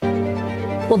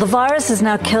Well, the virus has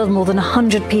now killed more than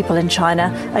 100 people in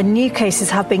China, and new cases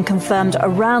have been confirmed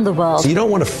around the world. So you don't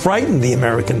want to frighten the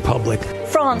American public.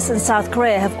 France and South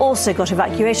Korea have also got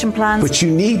evacuation plans. Which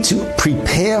you need to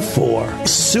prepare for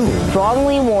soon.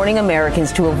 Strongly warning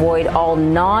Americans to avoid all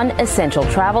non-essential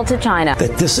travel to China.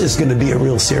 That this is going to be a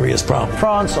real serious problem.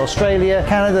 France, Australia,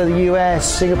 Canada, the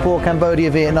US, Singapore,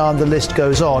 Cambodia, Vietnam, the list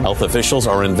goes on. Health officials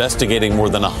are investigating more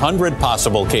than 100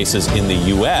 possible cases in the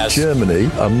U.S. Germany,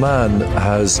 a man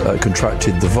has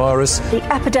contracted the virus. The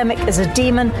epidemic is a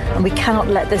demon, and we cannot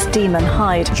let this demon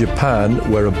hide. Japan,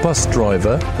 where a bus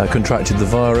driver contracted the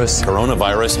virus.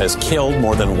 Coronavirus has killed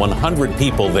more than 100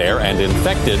 people there and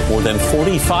infected more than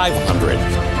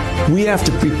 4,500. We have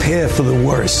to prepare for the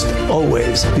worst,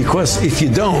 always, because if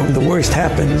you don't, the worst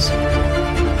happens.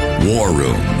 War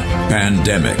Room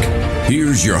Pandemic.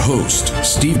 Here's your host,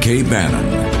 Steve K. Bannon.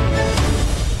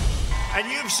 And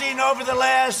you've seen over the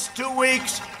last 2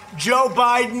 weeks, Joe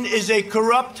Biden is a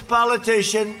corrupt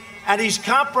politician, and he's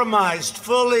compromised,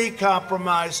 fully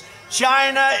compromised.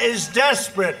 China is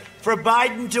desperate for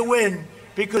Biden to win,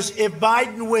 because if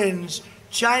Biden wins,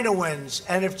 China wins.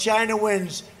 And if China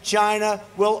wins, China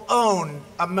will own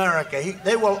America.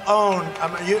 They will own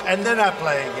America, and they're not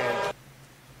playing games.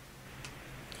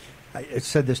 I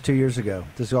said this 2 years ago.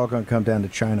 This is all going to come down to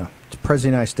China. It's the President of the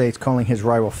United States calling his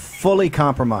rival fully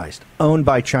compromised, owned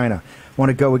by China. Want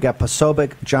to go? We got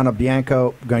Posobiec, Jonna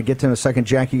Bianco. We're going to get to in a second.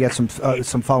 Jack, you got some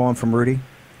follow-on from Rudy?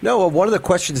 No, well, one of the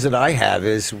questions that I have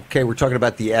is, okay, we're talking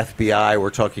about the FBI, we're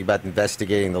talking about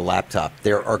investigating the laptop.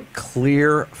 There are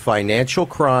clear financial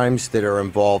crimes that are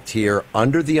involved here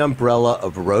under the umbrella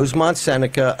of Rosemont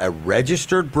Seneca, a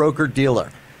registered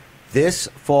broker-dealer. This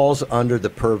falls under the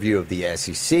purview of the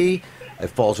SEC. It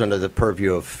falls under the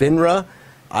purview of FINRA.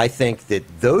 I think that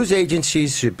those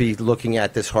agencies should be looking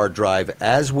at this hard drive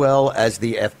as well as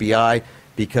the FBI,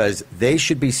 because they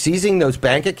should be seizing those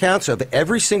bank accounts of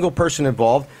every single person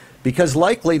involved, because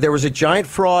likely there was a giant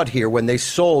fraud here when they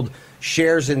sold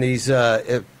shares in these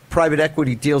private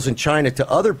equity deals in China to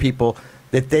other people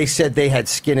that they said they had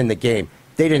skin in the game.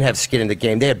 They didn't have skin in the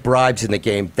game. They had bribes in the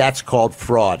game. That's called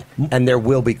fraud, and there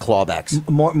will be clawbacks.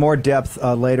 More depth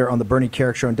later on the Bernie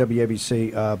Carrick Show on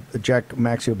WABC. Jack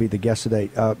Maxey will be the guest today.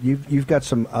 You've got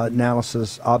some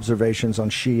analysis, observations on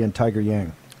Xi and Tiger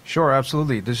Yang. Sure,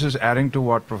 absolutely. This is adding to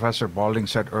what Professor Balding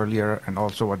said earlier and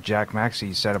also what Jack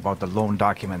Maxey said about the loan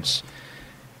documents.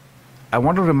 I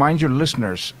want to remind your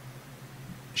listeners,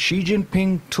 Xi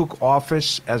Jinping took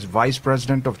office as Vice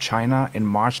President of China in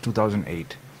March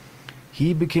 2008.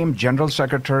 He became General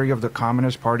Secretary of the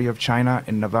Communist Party of China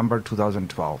in November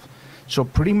 2012. So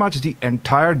pretty much the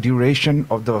entire duration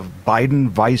of the Biden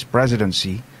vice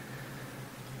presidency,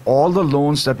 all the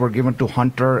loans that were given to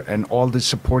Hunter and all the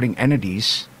supporting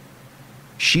entities,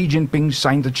 Xi Jinping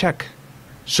signed the check.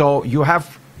 So you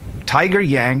have Tiger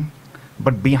Yang,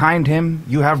 but behind him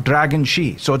you have Dragon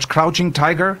Xi. So it's crouching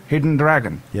tiger, hidden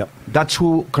dragon. Yep. That's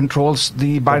who controls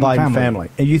the Biden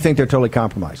family. And you think they're totally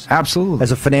compromised? Absolutely.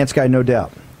 As a finance guy, no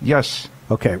doubt. Yes.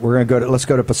 Okay, let's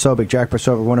go to Posobiec, Jack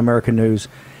Posobiec, One American News.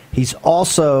 He's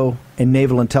also a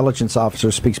naval intelligence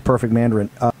officer, speaks perfect Mandarin.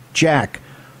 Jack,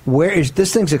 where is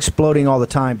this thing's exploding all the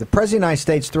time? The President of the United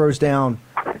States throws down,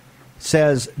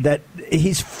 says that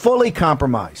he's fully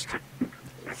compromised.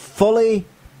 Fully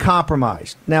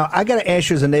compromised. Now, I got to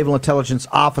ask you as a naval intelligence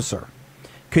officer,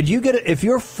 could you get if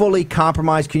you're fully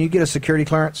compromised, can you get a security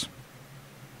clearance?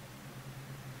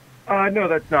 No,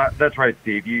 that's right,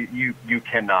 Steve. You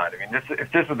cannot. I mean,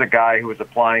 if this was a guy who was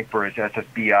applying for his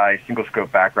SSBI single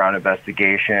scope background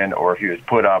investigation, or if he was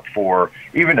put up for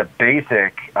even a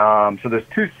basic, so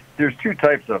there's two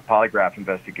types of polygraph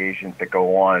investigations that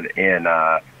go on in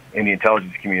the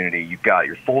intelligence community. You've got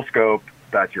your full scope.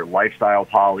 That's your lifestyle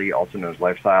poly, also known as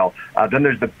lifestyle. Then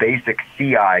there's the basic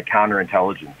CI,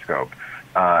 counterintelligence scope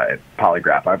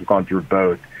polygraph. I've gone through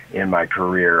both in my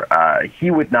career.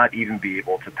 He would not even be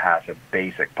able to pass a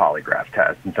basic polygraph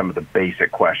test and some of the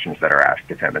basic questions that are asked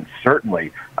of him, and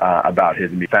certainly about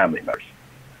his family members.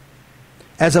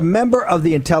 As a member of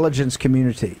the intelligence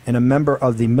community and a member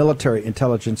of the military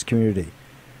intelligence community,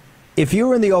 if you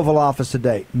were in the Oval Office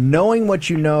today, knowing what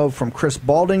you know from Chris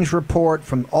Balding's report,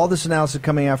 from all this analysis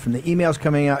coming out, from the emails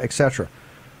coming out, etc.,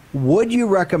 would you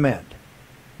recommend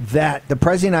that the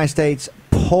President of the United States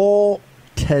pull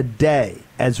today,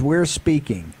 as we're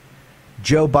speaking,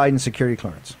 Joe Biden's security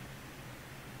clearance?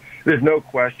 There's no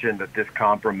question that this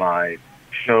compromise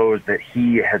shows that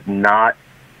he has not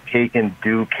taken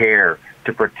due care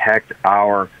to protect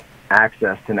our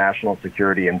access to national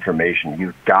security information.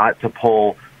 You've got to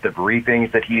pull the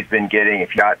briefings that he's been getting.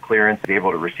 If you got clearance to be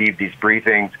able to receive these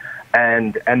briefings,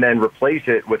 and then replace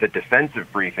it with a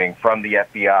defensive briefing from the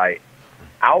FBI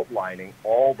outlining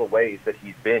all the ways that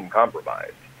he's been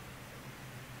compromised.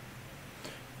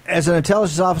 As an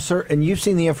intelligence officer, and you've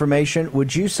seen the information,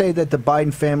 would you say that the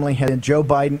Biden family, Joe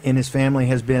Biden and his family,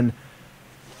 has been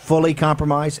fully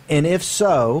compromised? And if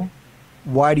so,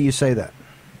 why do you say that?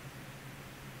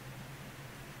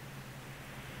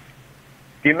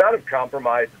 The amount of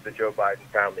compromise of the Joe Biden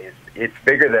family it's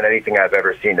bigger than anything I've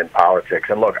ever seen in politics.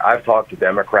 And look, I've talked to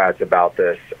Democrats about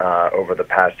this over the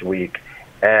past week,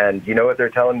 and you know what they're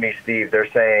telling me, Steve?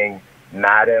 They're saying,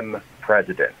 Madam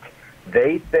President.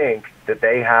 They think that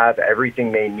they have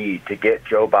everything they need to get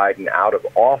Joe Biden out of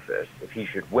office if he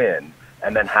should win,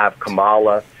 and then have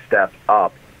Kamala step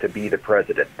up to be the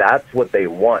president. That's what they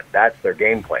want. That's their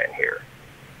game plan here.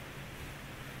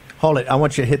 Hold it. I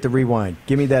want you to hit the rewind.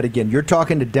 Give me that again. You're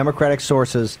talking to Democratic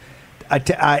sources.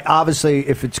 I obviously,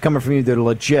 if it's coming from you, they're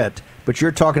legit. But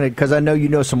you're talking to, because I know you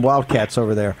know some wildcats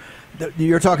over there.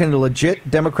 You're talking to legit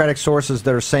Democratic sources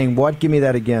that are saying what? Give me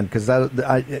that again, because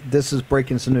this is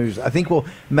breaking some news. I think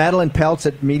Madeline Peltz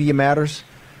at Media Matters,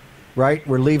 right?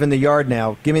 We're leaving the yard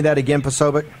now. Give me that again,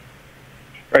 Posobiec.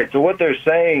 Right. So what they're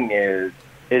saying is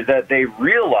that they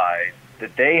realize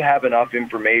that they have enough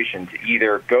information to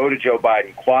either go to Joe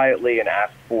Biden quietly and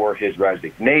ask for his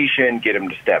resignation, get him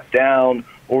to step down,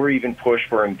 or even push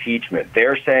for impeachment.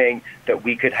 They're saying that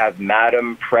we could have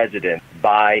Madam President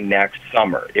by next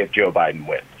summer if Joe Biden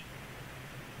wins.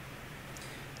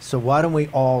 So why don't we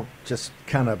all just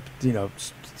kind of,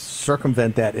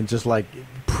 circumvent that and just like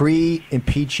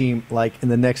pre-impeach him like in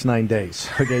the next 9 days?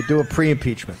 Okay, do a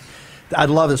pre-impeachment. I'd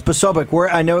love this.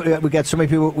 Posobiec, I know we got so many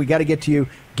people. We got to get to you.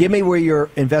 Give me where your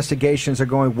investigations are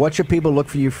going. What should people look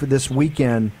for you for this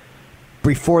weekend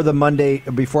before our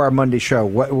Monday show?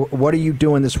 What are you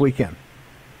doing this weekend?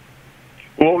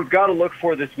 What we've got to look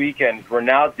for this weekend, we're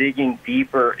now digging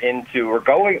deeper into,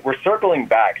 we're circling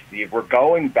back, Steve. We're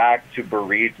going back to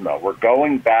Burisma. We're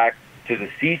going back to the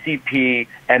CCP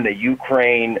and the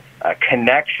Ukraine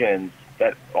connections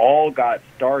that all got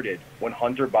started when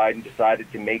Hunter Biden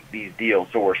decided to make these deals.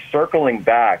 So we're circling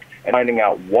back and finding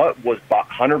out what was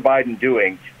Hunter Biden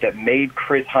doing that made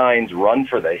Chris Hines run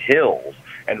for the hills,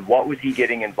 and what was he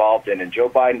getting involved in. And Joe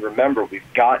Biden, remember, we've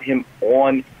got him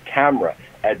on camera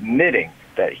admitting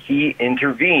that he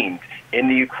intervened in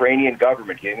the Ukrainian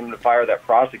government, getting them to fire that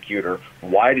prosecutor.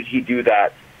 Why did he do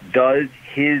that? Does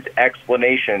his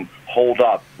explanation hold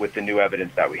up with the new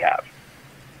evidence that we have?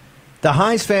 The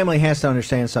Hines family has to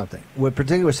understand something,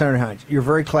 particularly with Senator Hines. You're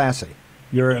very classy.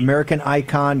 You're an American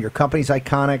icon. Your company's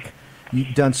iconic.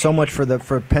 You've done so much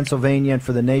for Pennsylvania and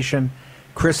for the nation.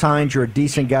 Chris Hines, you're a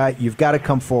decent guy. You've got to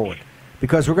come forward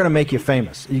because we're going to make you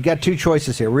famous. You got two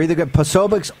choices here. We're either going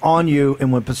Posobiec's on you,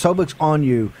 and when Posobiec's on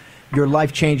you, your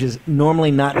life changes,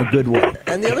 normally not in a good way.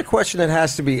 And the other question that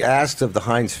has to be asked of the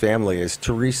Hines family is,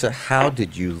 Teresa, how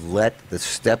did you let the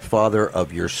stepfather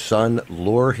of your son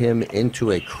lure him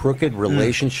into a crooked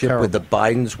relationship with the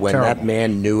Bidens when that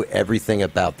man knew everything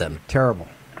about them? Terrible.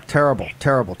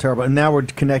 And now we're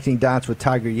connecting dots with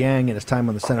Tiger Yang and his time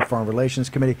on the Senate Foreign Relations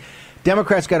Committee.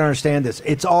 Democrats got to understand this.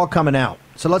 It's all coming out.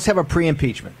 So let's have a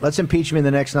pre-impeachment. Let's impeach him in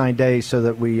the next 9 days so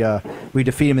that we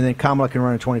defeat him, and then Kamala can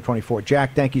run in 2024.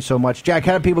 Jack, thank you so much. Jack,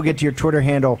 how do people get to your Twitter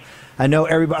handle? I know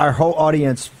our whole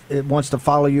audience wants to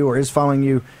follow you or is following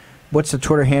you. What's the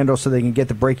Twitter handle so they can get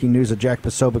the breaking news of Jack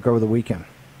Posobiec over the weekend?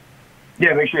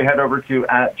 Yeah, make sure you head over to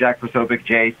 @Jack Posobiec,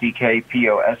 JackPosobiec.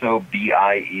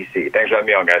 Thanks for having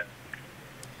me on, guys.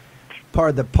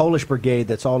 Part of the Polish brigade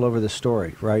that's all over the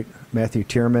story, right? Matthew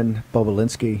Tierman,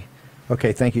 Bobolinsky.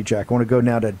 Okay, thank you, Jack. I want to go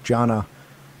now to Jonna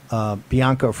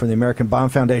Bianco from the American Bomb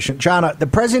Foundation. Jonna, the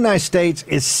President of the United States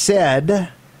has said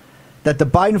that the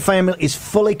Biden family is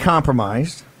fully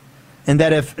compromised and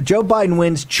that if Joe Biden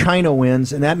wins, China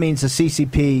wins, and that means the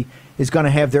CCP is going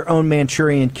to have their own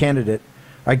Manchurian candidate,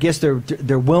 I guess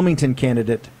their Wilmington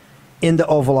candidate, in the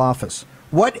Oval Office.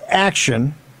 What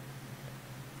action...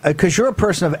 Because you're a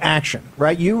person of action,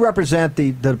 right? You represent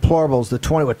the deplorables, the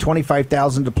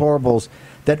 25,000 deplorables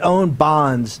that own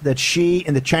bonds that she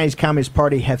and the Chinese Communist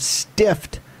Party have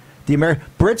stiffed the American.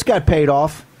 Brits got paid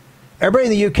off.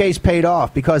 Everybody in the UK's paid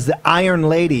off because the Iron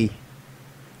Lady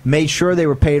made sure they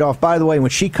were paid off. By the way, when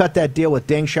she cut that deal with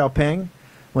Deng Xiaoping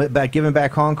about giving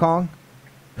back Hong Kong,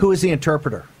 who was the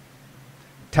interpreter?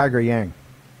 Tiger Yang.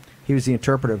 He was the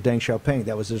interpreter of Deng Xiaoping.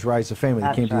 That was his rise to fame when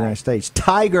he came to the United States.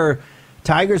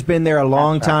 Tiger's been there a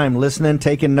long time, listening,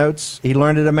 taking notes. He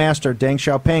learned at a master, Deng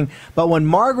Xiaoping. But when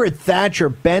Margaret Thatcher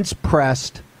bench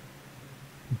pressed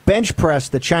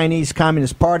the Chinese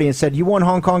Communist Party and said, "You want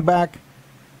Hong Kong back?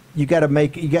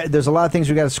 There's a lot of things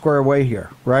we got to square away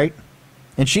here, right?"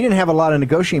 And she didn't have a lot of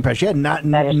negotiating power. She had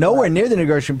nowhere near the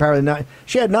negotiating power.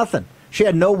 She had nothing. She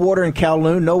had no water in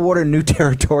Kowloon, no water in New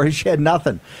Territory. She had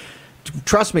nothing.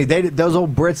 Trust me, those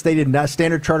old Brits, they did not.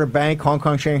 Standard Chartered Bank, Hong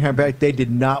Kong Shanghai Bank, they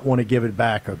did not want to give it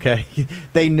back. Okay,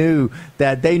 they knew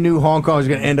Hong Kong was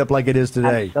going to end up like it is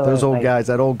today. Absolutely. Those old guys,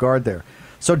 that old guard there.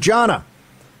 So, Jonna,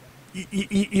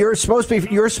 you're supposed to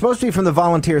be from the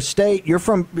volunteer state. You're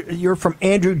from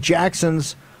Andrew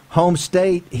Jackson's home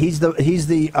state. He's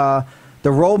the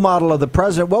role model of the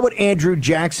president. What would Andrew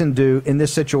Jackson do in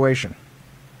this situation?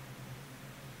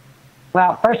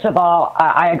 Well, first of all,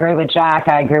 I agree with Jack.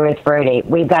 I agree with Fruity.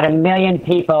 We've got 1 million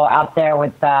people out there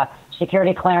with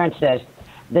security clearances.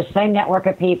 The same network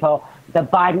of people. The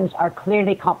Bidens are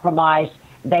clearly compromised.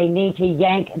 They need to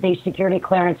yank these security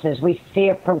clearances. We see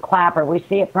it from Clapper. We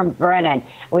see it from Brennan.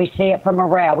 We see it from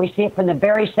Morrell. We see it from the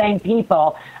very same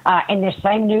people in the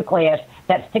same nucleus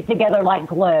that stick together like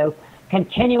glue,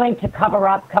 continuing to cover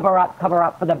up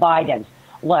for the Bidens.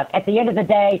 Look, at the end of the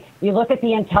day, you look at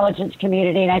the intelligence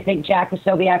community, and I think Jack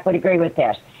Posobiec would agree with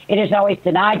this. It is always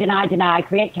deny, deny, deny,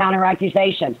 create counter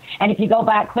accusations. And if you go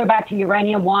back, clear back to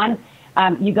Uranium One,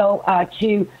 you go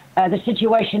to the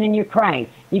situation in Ukraine,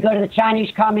 you go to the Chinese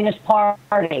Communist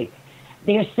Party,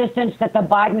 the assistance that the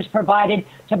Bidens provided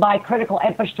to buy critical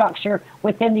infrastructure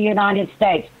within the United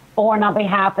States, or on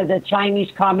behalf of the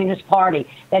Chinese Communist Party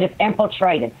that have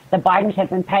infiltrated. The Bidens have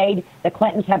been paid, the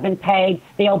Clintons have been paid,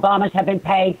 the Obamas have been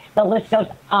paid, the list goes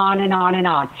on and on and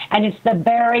on. And it's the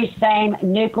very same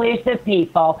nucleus of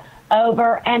people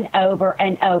over and over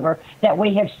and over that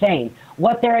we have seen.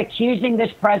 What they're accusing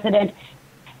this president,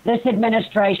 this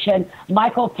administration,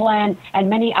 Michael Flynn,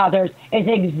 and many others is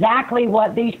exactly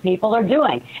what these people are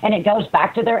doing. And it goes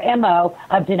back to their MO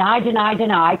of deny, deny,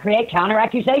 deny, create counter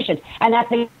accusations. And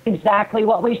that's exactly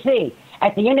what we see.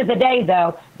 At the end of the day,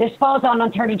 though, this falls on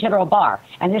Attorney General Barr,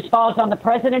 and this falls on the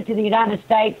President of the United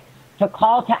States to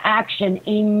call to action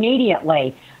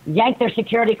immediately, yank their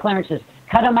security clearances,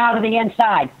 cut them out of the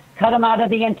inside, cut them out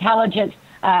of the intelligence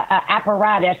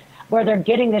apparatus, where they're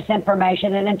getting this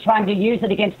information and then trying to use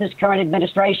it against this current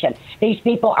administration. These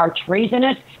people are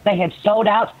treasonous. They have sold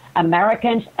out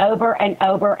Americans over and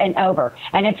over and over.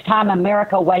 And it's time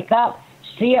America wake up,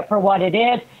 see it for what it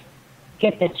is,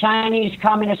 get the Chinese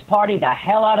Communist Party the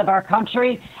hell out of our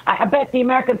country. I bet the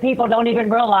American people don't even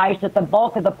realize that the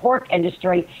bulk of the pork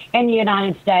industry in the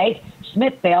United States,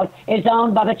 Smithfield, is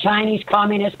owned by the Chinese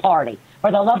Communist Party.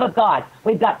 For the love of God,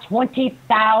 we've got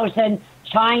 20,000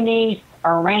 Chinese,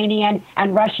 Iranian,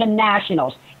 and Russian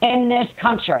nationals in this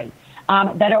country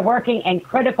that are working in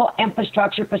critical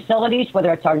infrastructure facilities,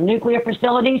 whether it's our nuclear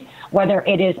facilities, whether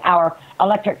it is our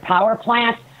electric power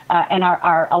plants and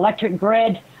our electric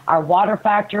grids, our water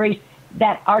factories,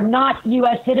 that are not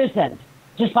U.S. citizens,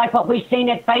 just like what we've seen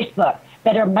at Facebook,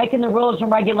 that are making the rules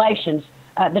and regulations.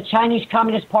 The Chinese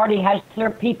Communist Party has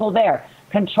their people there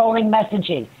controlling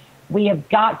messaging. We have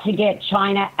got to get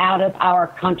China out of our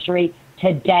country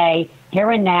today, here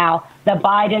and now. The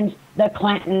Bidens, the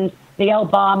Clintons, the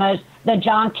Obamas, the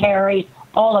John Kerrys,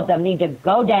 all of them need to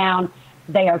go down.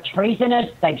 They are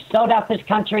treasonous. They've sold out this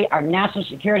country, our national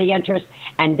security interests,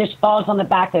 and this falls on the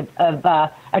back of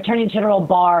Attorney General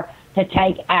Barr to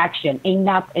take action.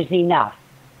 Enough is enough.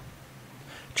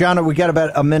 Jonna, we got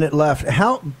about a minute left.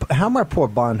 How are our poor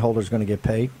bondholders going to get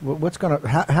paid?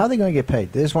 How are they going to get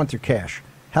paid? They just want their cash.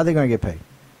 How are they going to get paid?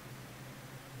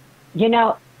 You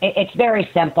know, it's very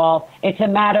simple. It's a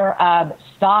matter of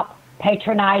stop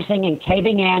patronizing and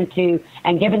caving in to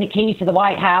and giving the keys to the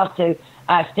White House to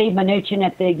Steve Mnuchin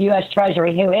at the U.S.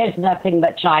 Treasury, who is nothing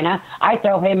but China. I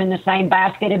throw him in the same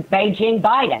basket of Beijing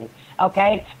Biden,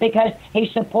 okay, because he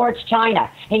supports China.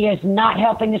 He is not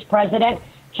helping this president.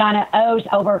 China owes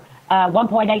over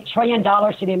 $1.8 trillion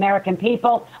to the American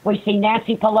people. We see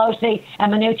Nancy Pelosi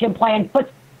and Mnuchin playing footsie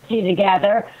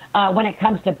together when it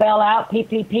comes to bailout,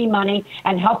 PPP money,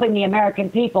 and helping the American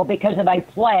people because of a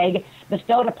plague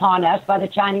bestowed upon us by the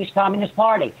Chinese Communist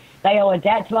Party. They owe a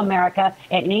debt to America.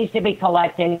 It needs to be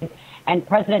collected. And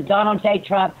President Donald J.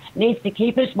 Trump needs to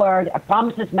keep his word,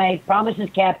 promises made, promises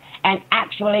kept, and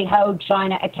actually hold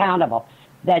China accountable.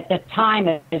 That the time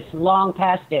is long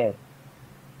past due.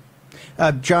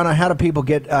 Jonna, how do people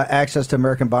get access to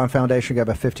American Bond Foundation? You got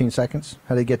about 15 seconds.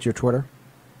 How do they get your Twitter?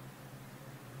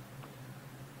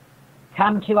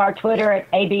 Come to our Twitter at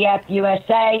ABF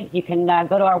USA. You can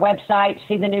go to our website,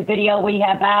 see the new video we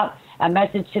have out, a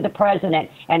message to the president,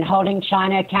 and holding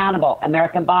China accountable,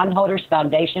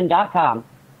 AmericanBondholdersFoundation.com.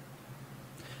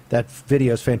 That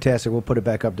video is fantastic. We'll put it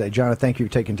back up today. Jonna, thank you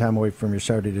for taking time away from your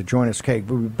Saturday to join us. Okay,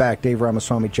 we'll be back. Dave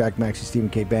Ramaswamy, Jack Maxey, Stephen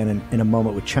K. Bannon in a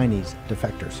moment with Chinese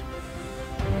defectors.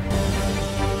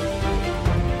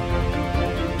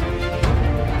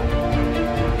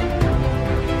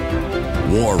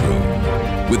 War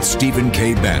Room with Stephen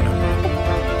K.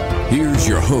 Bannon. Here's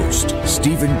your host,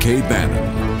 Stephen K.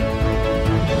 Bannon.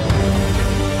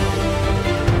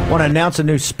 I want to announce a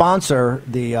new sponsor,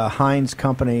 the Heinz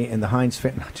Company and the Heinz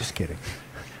family. Just kidding.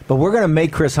 But we're going to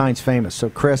make Chris Heinz famous. So,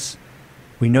 Chris,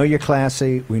 we know you're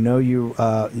classy. We know you.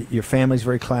 Your family's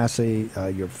very classy.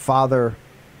 Your father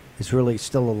is really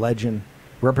still a legend.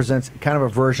 Represents kind of a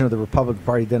version of the Republican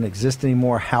Party that doesn't exist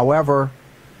anymore. However,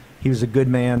 he was a good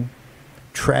man.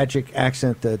 Tragic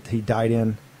accident that he died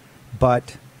in.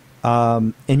 But,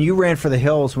 and you ran for the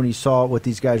hills when you saw what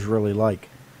these guys really like.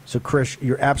 So, Chris,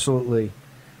 you're absolutely,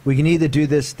 we can either do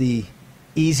this the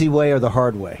easy way or the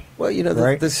hard way. Well, you know,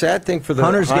 right? the sad thing for the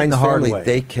Hunter's Heinz the hard family, way.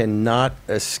 they cannot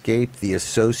escape the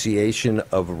association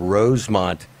of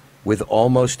Rosemont with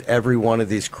almost every one of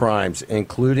these crimes,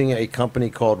 including a company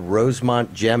called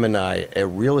Rosemont Gemini, a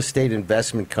real estate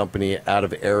investment company out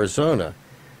of Arizona.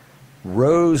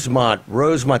 Rosemont,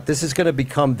 this is going to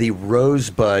become the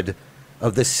Rosebud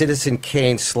of the Citizen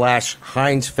Kane /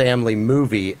 Heinz family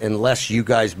movie unless you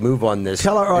guys move on this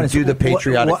Tell our and audience, do the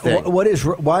patriotic thing.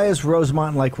 Why is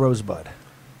Rosemont like Rosebud?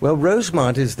 Well,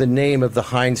 Rosemont is the name of the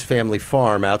Heinz family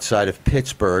farm outside of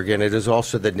Pittsburgh, and it is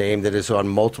also the name that is on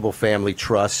multiple family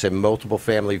trusts and multiple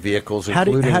family vehicles,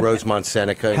 including Rosemont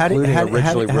Seneca, including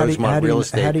originally Rosemont Real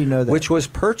Estate, how do you know that? which was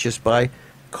purchased by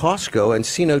Costco and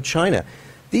Sino China.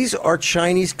 These are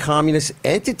Chinese communist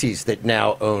entities that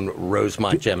now own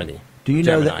Rosemont Gemini. Do you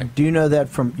know that? Do you know that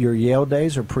from your Yale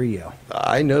days or pre-Yale?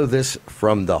 I know this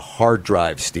from the hard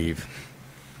drive, Steve.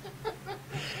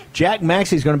 Jack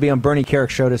Maxey is going to be on Bernie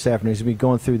Kerrick's show this afternoon. He's going to be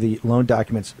going through the loan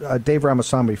documents. Dave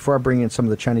Ramaswamy, before I bring in some of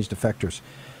the Chinese defectors,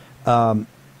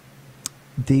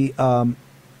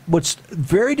 what's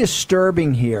very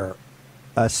disturbing here,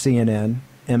 CNN,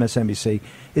 MSNBC,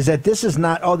 is that this is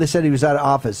not, they said he was out of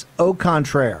office. Au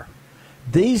contraire.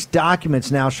 These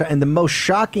documents now, and the most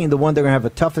shocking, the one they're going to have a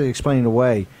toughest explaining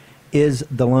away, is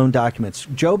the loan documents.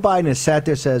 Joe Biden has sat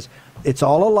there and says, it's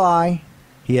all a lie.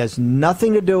 He has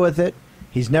nothing to do with it.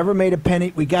 He's never made a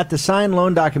penny. We got the signed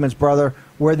loan documents, brother,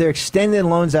 where they're extending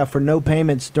loans out for no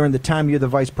payments during the time you're the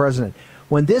vice president.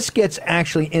 When this gets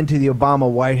actually into the Obama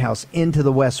White House, into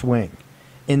the West Wing,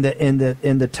 in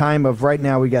the time of right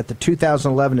now, we got the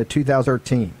 2011 to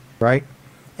 2013, right?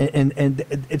 And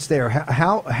it's there.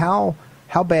 How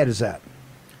bad is that?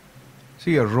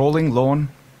 See, a rolling loan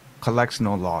collects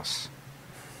no loss.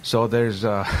 So there's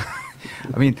I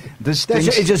mean, it's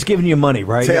just giving you money,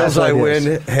 right? Tails I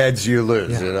win, heads you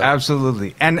lose. Yeah. You know?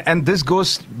 Absolutely. And this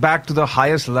goes back to the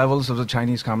highest levels of the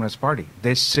Chinese Communist Party.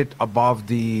 They sit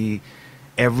above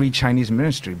every Chinese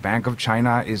ministry. Bank of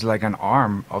China is like an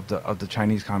arm of the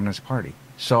Chinese Communist Party.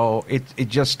 So it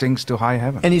just stinks to high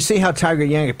heaven. And you see how Tiger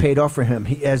Yang paid off for him.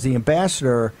 As the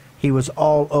ambassador, he was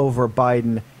all over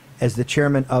Biden as the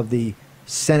chairman of the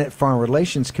Senate Foreign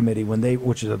Relations Committee,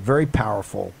 which is a very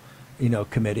powerful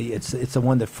committee. It's the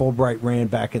one that Fulbright ran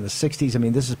back in the 60s. I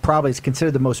mean, this is it's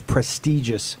considered the most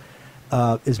prestigious,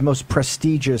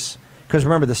 because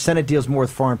remember, the Senate deals more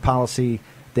with foreign policy.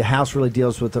 The House really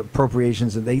deals with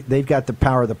appropriations, and they've got the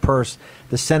power of the purse.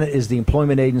 The Senate is the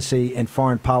employment agency, and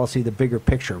foreign policy, the bigger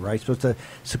picture, right?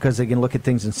 Because they can look at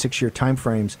things in 6-year time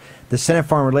frames. The Senate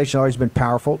Foreign Relations has always been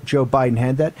powerful. Joe Biden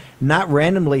had that. Not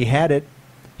randomly had it.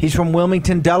 He's from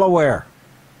Wilmington, Delaware.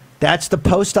 That's the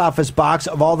post office box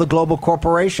of all the global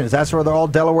corporations. That's where they're all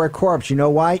Delaware corps. You know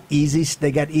why?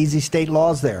 They got easy state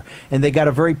laws there. And they got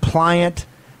a very pliant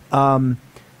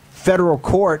federal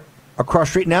court across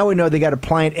the street. Now we know they got a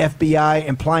pliant FBI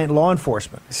and pliant law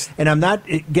enforcement. And I'm not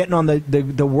getting on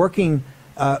the working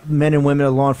men and women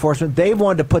of law enforcement. They've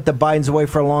wanted to put the Bidens away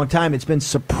for a long time. It's been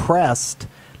suppressed.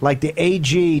 Like the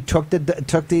AG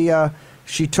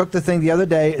she took the thing the other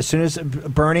day as soon as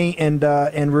Bernie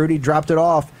and Rudy dropped it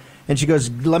off. And she goes,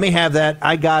 let me have that.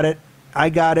 I got it.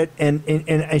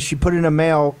 And she put it in a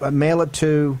mail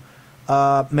it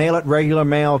regular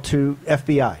mail to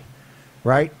FBI,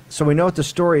 right? So we know what the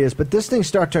story is. But this thing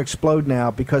starts to explode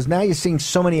now because now you're seeing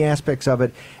so many aspects of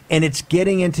it, and it's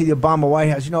getting into the Obama White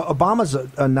House. Obama's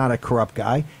not a corrupt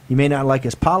guy. You may not like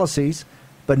his policies,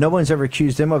 but no one's ever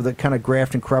accused him of the kind of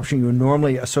graft and corruption you would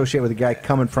normally associate with a guy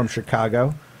coming from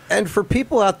Chicago. And for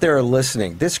people out there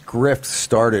listening, this grift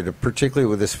started particularly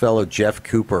with this fellow Jeff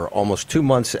Cooper almost 2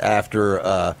 months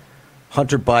after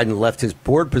Hunter Biden left his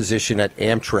board position at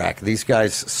Amtrak. These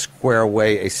guys square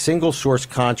away a single source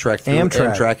contract through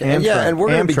Amtrak. And we're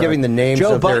going to be giving the names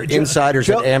of their insiders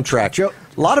at Amtrak.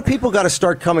 A lot of people got to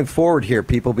start coming forward here,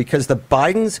 people, because the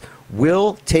Bidens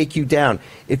will take you down.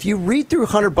 If you read through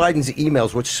Hunter Biden's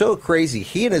emails, which is so crazy,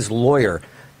 he and his lawyer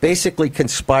basically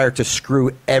conspire to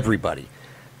screw everybody.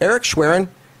 Eric Schwerin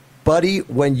buddy,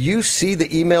 when you see the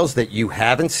emails that you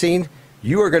haven't seen,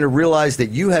 you are going to realize that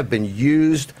you have been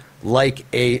used like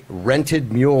a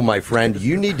rented mule, my friend.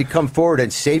 You need to come forward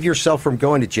and save yourself from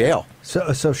going to jail.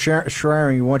 So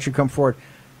Sharon, why don't you come forward?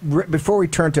 Before we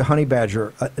turn to Honey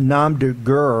Badger, Nam de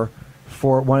Gur,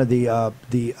 for one of the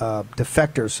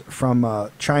defectors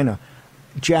from China,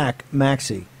 Jack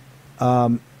Maxey,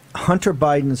 Hunter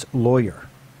Biden's lawyer.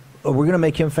 We're going to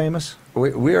make him famous?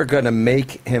 We are going to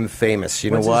make him famous.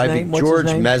 You know why? George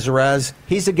Meseraz.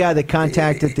 He's the guy that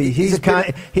contacted the.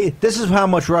 This is how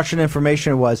much Russian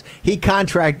information it was. He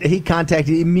contacted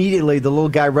immediately the little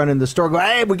guy running the store. Go,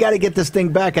 hey, we got to get this thing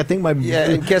back. I think my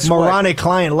moronic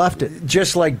client left it.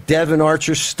 Just like Devin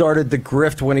Archer started the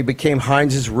grift when he became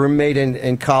Heinz's roommate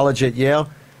in college at Yale.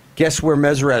 Guess where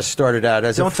Meseraz started out?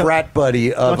 As a frat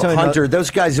buddy of Hunter.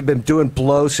 Those guys have been doing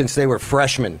blow since they were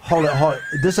freshmen. Hold it.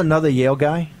 This another Yale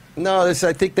guy? No, I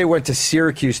think they went to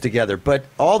Syracuse together. But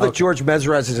all that George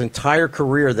Meseraz's entire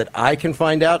career that I can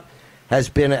find out has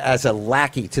been as a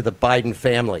lackey to the Biden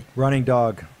family. Running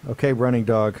dog. Okay, running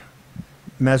dog.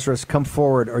 Meseraz, come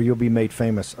forward or you'll be made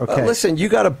famous. Okay. Listen, you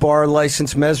got a bar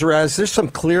license, Meseraz. There's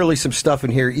clearly some stuff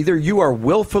in here. Either you are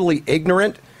willfully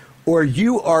ignorant or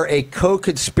you are a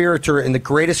co-conspirator in the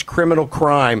greatest criminal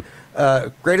crime,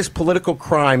 greatest political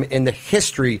crime in the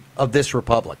history of this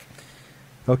republic.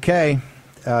 Okay.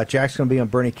 Jack's going to be on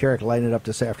Bernie Carrick lighting it up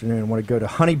this afternoon. I want to go to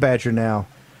Honey Badger now.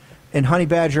 And Honey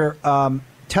Badger,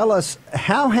 tell us,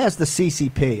 how has the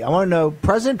CCP, I want to know,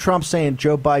 President Trump saying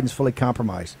Joe Biden's fully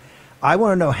compromised. I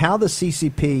want to know how the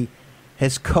CCP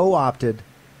has co-opted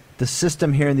the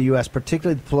system here in the U.S.,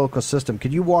 particularly the political system.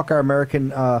 Could you walk our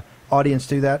American audience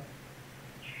through that?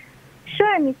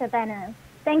 Sure, Mr. Bannon.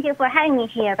 Thank you for having me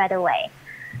here, by the way.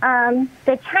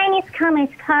 The Chinese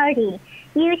Communist Party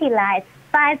utilized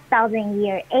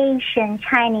 5,000-year ancient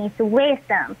Chinese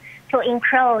wisdom to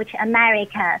encroach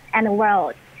America and the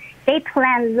world. They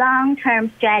plan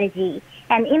long-term strategy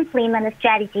and implement the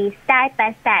strategy step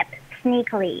by step,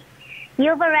 sneakily.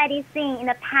 You've already seen in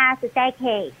the past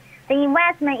decade the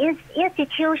investment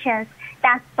institutions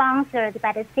that sponsored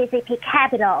by the CCP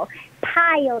capital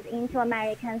piled into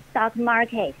American stock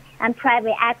market and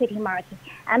private equity market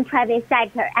and private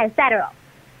sector, etc.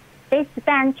 They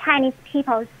spend Chinese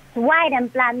people's sweat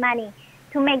and blood money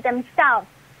to make themselves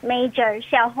major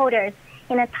shareholders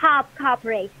in the top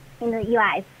corporate in the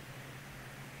U.S.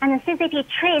 And the CCP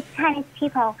treats Chinese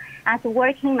people as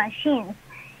working machines.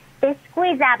 They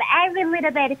squeeze up every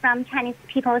little bit from Chinese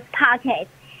people's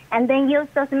pockets and then use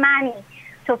those money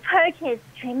to purchase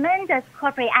tremendous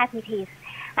corporate equities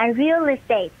and real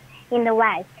estate in the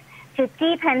West to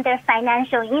deepen their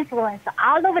financial influence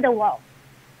all over the world.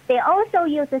 They also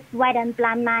use the sweat and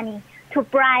blood money to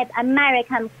bribe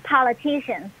American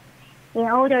politicians in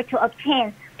order to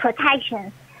obtain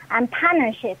protections and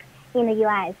partnership in the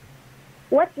U.S.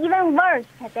 What's even worse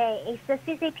today is the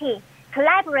CCP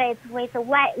collaborates with the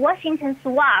Washington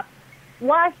Swap,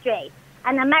 Wall Street,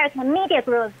 and American media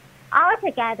groups all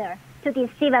together to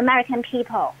deceive American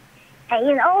people. And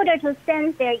in order to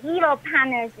send their evil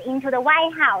partners into the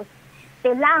White House,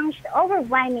 they launched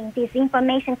overwhelming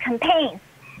disinformation campaigns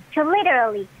to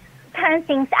literally turn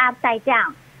things upside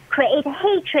down, create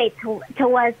hatred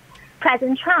towards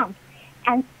President Trump,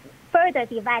 and further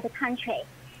divide the country.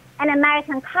 And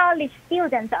American college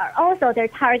students are also their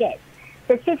targets.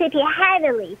 The CCP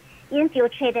heavily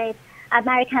infiltrated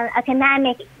American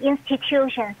academic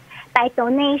institutions by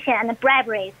donation and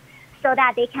bribery so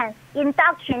that they can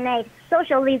indoctrinate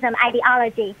socialism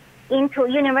ideology into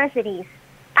universities,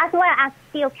 as well as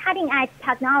steal cutting-edge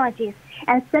technologies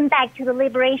and send back to the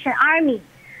Liberation Army.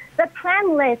 The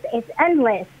crime list is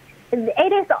endless.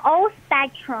 It is all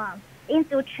spectrum,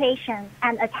 infiltration,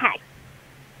 and attacks.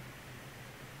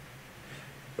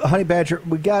 Honey Badger,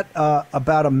 we got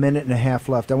about a minute and a half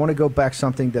left. I want to go back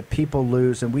something that people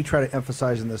lose, and we try to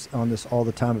emphasize on this all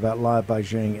the time about Lai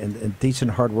Beijing and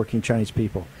decent, hardworking Chinese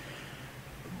people.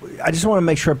 I just want to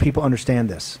make sure people understand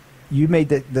this. You made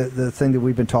the thing that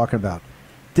we've been talking about.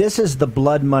 This is the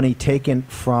blood money taken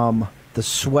from the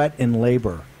sweat and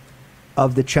labor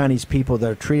of the Chinese people that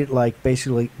are treated like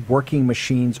basically working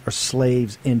machines or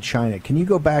slaves in China. Can you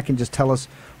go back and just tell us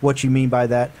what you mean by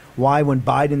that? Why, when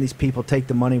Biden and these people take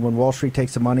the money, when Wall Street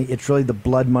takes the money, it's really the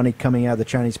blood money coming out of the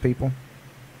Chinese people?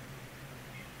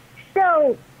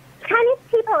 So Chinese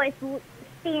people is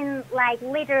being like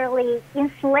literally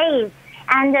enslaved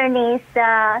underneath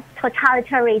the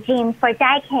totalitarian regime for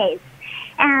decades.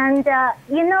 And,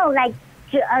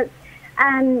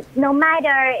 no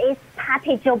matter it's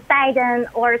happy Joe Biden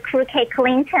or crooked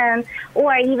Clinton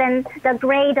or even the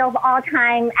great of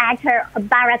all-time actor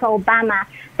Barack Obama,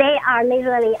 they are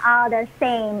literally all the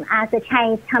same as the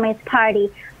Chinese Communist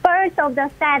Party. Birds of the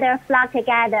feather flock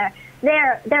together.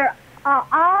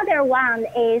 All they want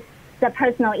is the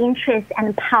personal interest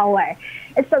and power.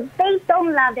 So they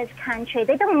don't love this country.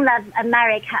 They don't love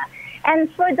America.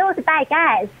 And for those bad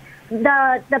guys,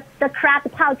 the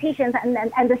corrupt politicians and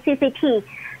the CCP,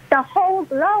 the whole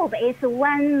globe is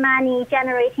one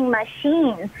money-generating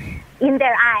machine in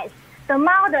their eyes. The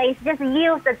model is just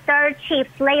use the dirt cheap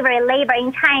slavery labor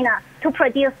in China to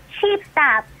produce cheap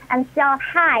stuff and sell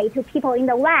high to people in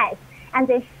the West, and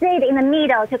they sit in the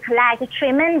middle to collect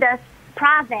tremendous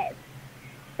profits.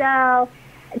 So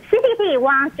CCP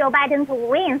wants Joe Biden to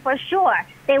win for sure.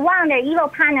 They want their evil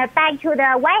partner back to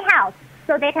the White House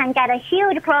so they can get a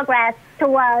huge progress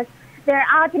towards their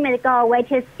ultimate goal,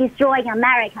 which is destroying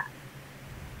America.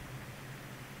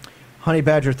 Honey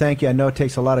Badger, thank you. I know it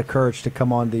takes a lot of courage to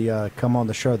come on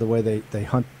the show the way they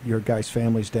hunt your guys'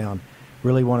 families down.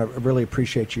 Really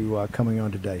appreciate you coming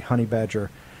on today. Honey Badger,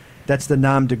 that's the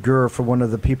nom de guerre for one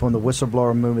of the people in the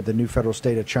whistleblower movement, the new federal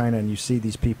state of China, and you see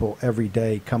these people every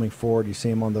day coming forward. You see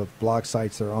them on the blog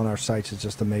sites. They're on our sites. It's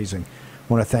just amazing.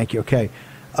 I want to thank you. Okay.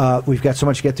 We've got so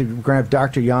much to get to. We're going to have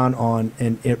Dr. Yan on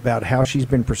and about how she's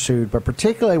been pursued, but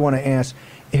particularly I want to ask,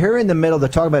 here in the middle, they're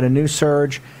talking about a new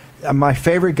surge. My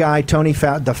favorite guy, Tony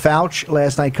Fauci,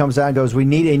 last night comes out and goes, we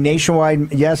need a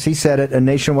nationwide, yes, he said it, a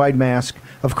nationwide mask.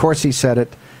 Of course he said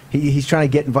it. He's trying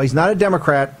to get involved. He's not a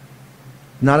Democrat.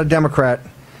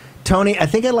 Tony, I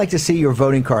think I'd like to see your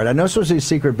voting card. I know it's supposed to be a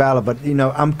secret ballot, but,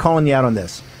 I'm calling you out on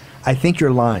this. I think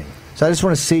you're lying. So I just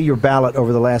want to see your ballot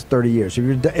over the last 30 years.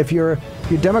 If you're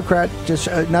Democrat, just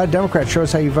not a Democrat, show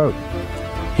us how you vote.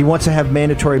 He wants to have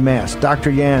mandatory masks. Dr.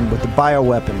 Yan with the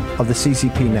bioweapon of the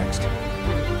CCP next.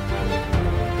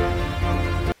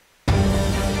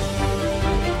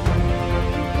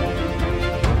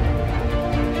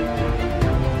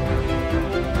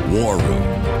 War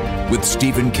Room with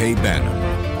Stephen K.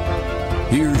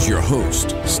 Bannon. Here's your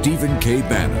host, Stephen K.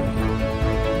 Bannon.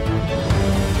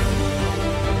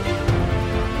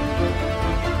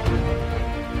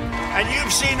 And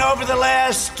you've seen over the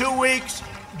last 2 weeks,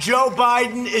 Joe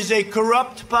Biden is a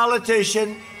corrupt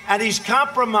politician, and he's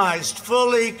compromised,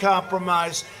 fully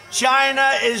compromised.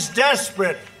 China is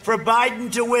desperate for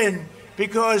Biden to win,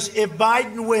 because if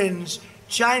Biden wins,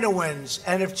 China wins.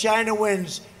 And if China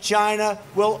wins, China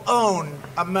will own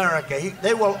America.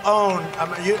 They will own,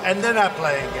 and they're not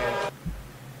playing games.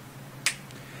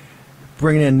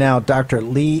 Bringing in now Dr.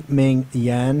 Meng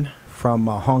Yan from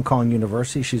Hong Kong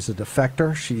University. She's a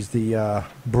defector. She's the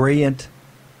brilliant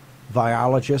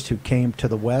virologist who came to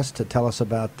the West to tell us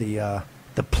about the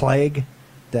plague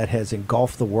that has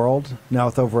engulfed the world. Now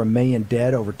with over 1 million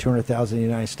dead, over 200,000 in the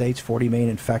United States, 40 million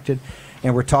infected.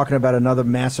 And we're talking about another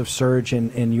massive surge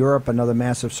in Europe, another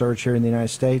massive surge here in the United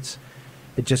States.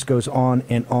 It just goes on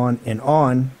and on and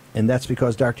on. And that's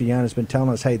because Dr. Yan has been telling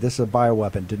us, hey, this is a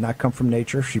bioweapon. Did not come from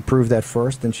nature. She proved that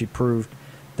first. Then she proved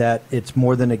that it's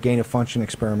more than a gain-of-function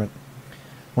experiment.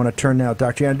 I want to turn now,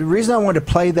 Dr. Yan. The reason I wanted to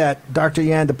play that, Dr.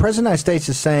 Yan, the President of the United States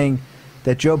is saying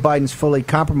that Joe Biden's fully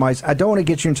compromised. I don't want to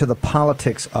get you into the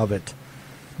politics of it.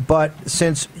 But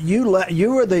since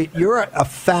you're a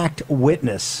fact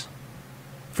witness,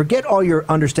 forget all your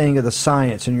understanding of the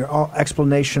science and your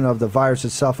explanation of the virus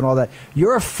itself and all that.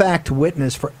 You're a fact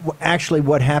witness for actually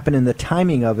what happened in the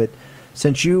timing of it.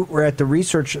 Since you were at the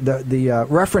research, the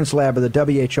reference lab of the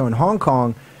WHO in Hong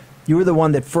Kong, you were the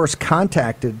one that first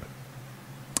contacted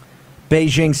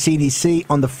Beijing CDC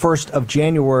on the 1st of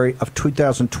January of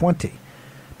 2020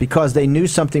 because they knew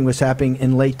something was happening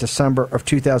in late December of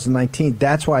 2019.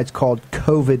 That's why it's called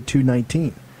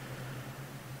COVID-19.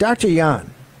 Dr.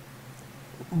 Yan,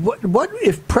 what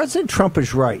if President Trump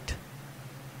is right,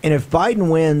 and if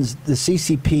Biden wins, the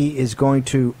CCP is going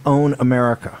to own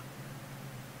America?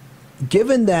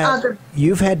 Given that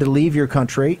you've had to leave your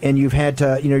country and you've had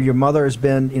to, your mother has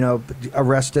been,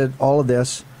 arrested, all of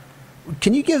this,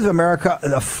 can you give America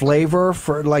a flavor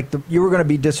for you were going to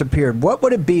be disappeared? What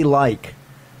would it be like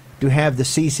to have the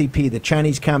CCP, the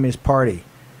Chinese Communist Party,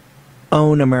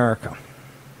 own America?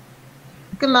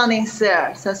 Good morning,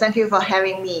 sir. So thank you for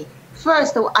having me.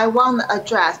 First, I want to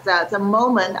address that the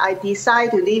moment I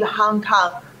decided to leave Hong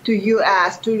Kong to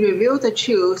U.S. to reveal the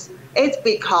truth, it's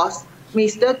because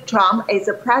Mr. Trump is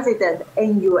the president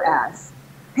in U.S.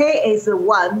 He is the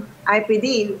one, I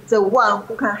believe, the one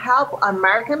who can help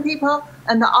American people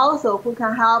and also who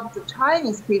can help the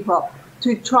Chinese people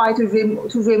to try to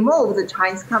remove the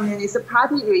Chinese Communist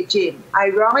Party regime. I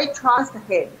really trust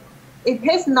him. If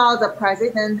he's not the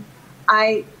president,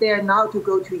 I dare not to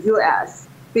go to U.S.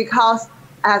 because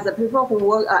as a people who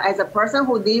work, as a person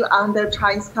who live under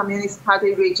Chinese Communist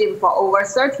Party regime for over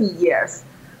 30 years,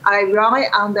 I really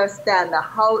understand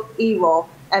how evil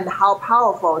and how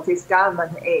powerful this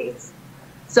government is.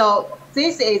 So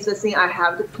this is the thing I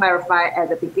have to clarify at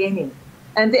the beginning.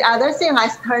 And the other thing,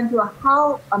 let's turn to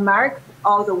how America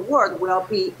or the world will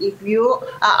be if you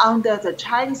are under the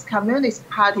Chinese Communist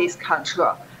Party's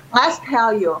control. Let's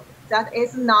tell you that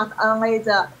it's not only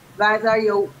the whether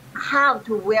you have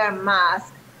to wear a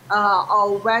mask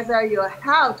or whether you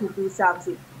have to do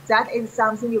something. That is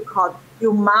something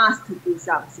you must do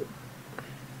something.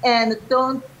 And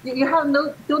don't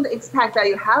expect that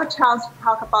you have a chance to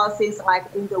talk about things like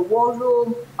in the war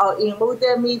room or in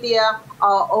the media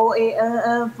or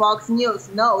OANN, Fox News.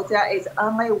 No, there is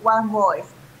only one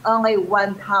voice, only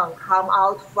one tongue come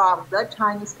out from the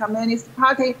Chinese Communist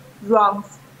Party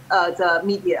runs the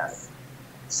medias.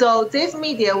 So this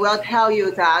media will tell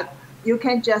you that you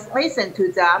can just listen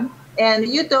to them and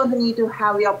you don't need to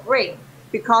have your brain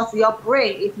because your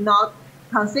brain is not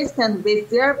consistent with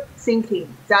their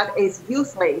thinking. That is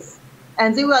useless.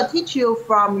 And they will teach you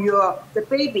from the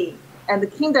baby and the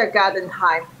kindergarten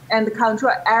time and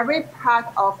control every part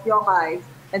of your life.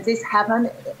 And this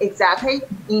happened exactly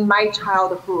in my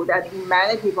childhood and in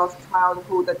many people's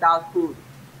childhood, adulthood.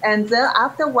 And then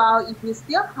after a while, if you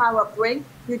still have a brain,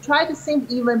 you try to think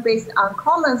even based on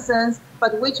common sense,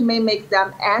 but which may make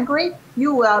them angry,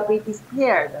 you will be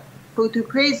disappeared, put to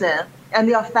prison, and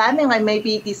your family may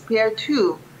be disappeared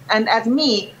too. And as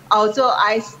me, although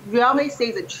I really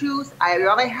say the truth, I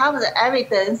really have the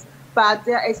evidence, but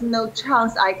there is no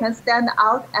chance I can stand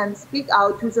out and speak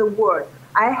out to the world.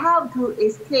 I have to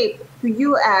escape to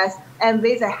U.S. and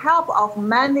with the help of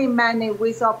many, many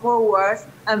whistleblowers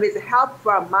and with the help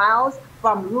from Miles,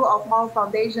 from Rule of Law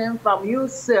Foundation, from you,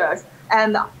 sirs,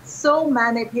 and so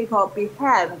many people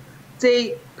behind,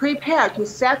 they prepare to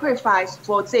sacrifice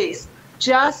for this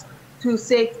just to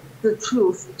seek the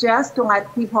truth, just to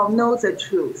let people know the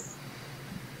truth.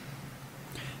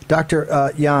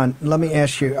 Dr. Yan, let me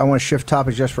ask you, I want to shift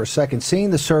topics just for a second.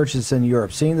 Seeing the surges in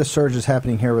Europe, seeing the surges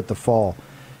happening here with the fall,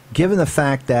 given the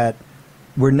fact that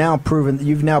you've now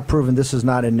proven this is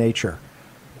not in nature,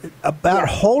 about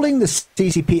holding the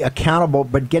CCP accountable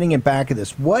but getting it back at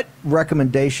this, what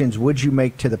recommendations would you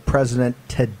make to the president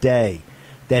today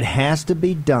that has to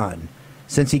be done?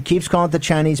 Since he keeps calling it the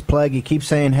Chinese plague, he keeps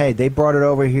saying, hey, they brought it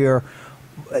over here,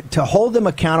 to hold them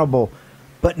accountable,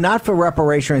 but not for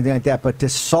reparation or anything like that, but to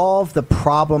solve the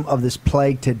problem of this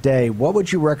plague today. What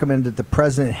would you recommend that the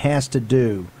president has to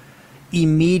do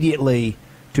immediately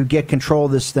to get control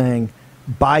of this thing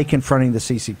by confronting the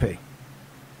CCP?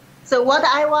 So what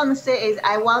I want to say is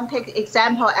I want to take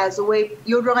example as we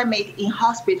usually make in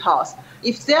hospitals.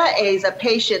 If there is a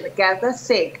patient gets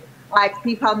sick, like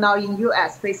people now in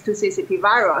U.S. face to CCP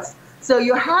virus, so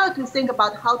you have to think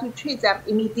about how to treat them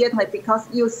immediately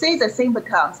because you see the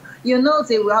symptoms. You know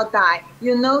they will die.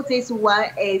 You know this one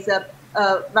is a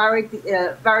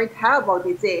very terrible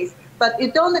disease, but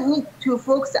you don't need to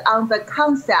focus on the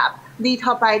concept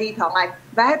little by little, like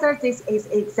whether this is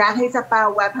exactly the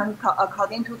bioweapon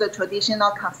according to the traditional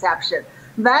conception,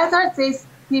 whether these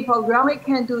people really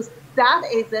can do, that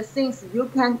is the things you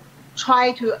can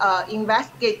try to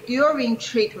investigate during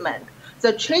treatment.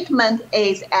 The treatment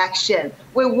is action.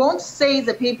 We won't say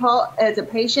the people, the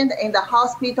patient in the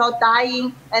hospital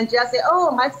dying and just say,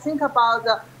 oh, let's think about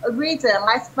the reason.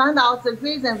 Let's find out the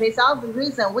reason. Without the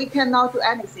reason, we cannot do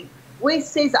anything. We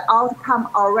see the outcome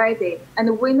already,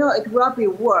 and we know it will be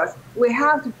worse. We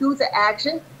have to do the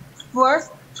action.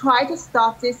 First, try to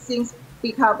stop these things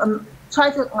become, try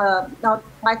to not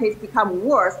let it become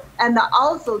worse, and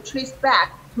also trace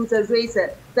back to the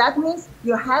reason. That means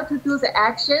you have to do the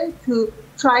action to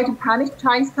try to punish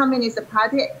Chinese Communist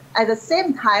Party. At the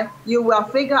same time, you will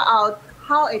figure out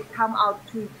how it come out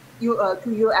to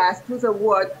U.S., to the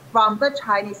world from the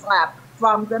Chinese lab,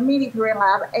 from the military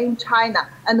lab in China.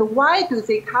 And why do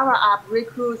they cover up,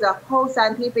 recruit the whole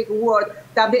scientific world,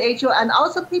 WHO, and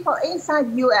also people inside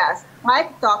U.S.,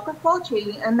 like Dr.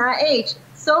 Fauci in NIH,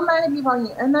 so many people in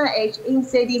NIH, in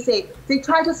CDC, they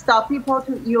try to stop people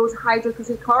to use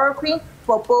hydroxychloroquine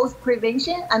for both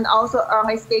prevention and also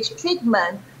early stage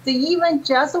treatment. They even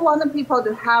just want people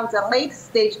to have the late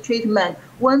stage treatment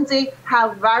when they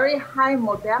have very high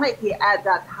mortality at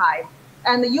that time.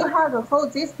 And you have to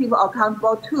hold these people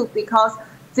accountable too, because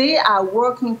they are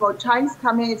working for Chinese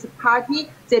Communist Party.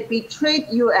 They betray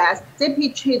U.S. They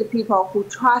betray the people who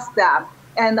trust them.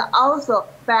 And also,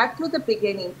 back to the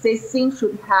beginning, this thing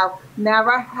should have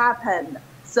never happened.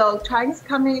 So Chinese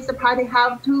Communist Party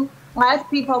have to Let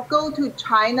people go to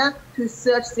China to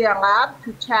search their lab,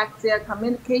 to check their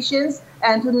communications,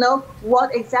 and to know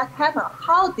what exactly happened.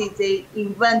 How did they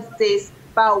invent this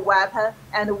bioweapon,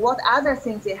 and what other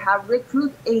things they have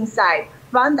recruited inside?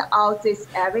 Find out this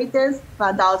evidence,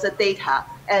 find out the data,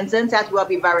 and then that will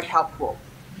be very helpful.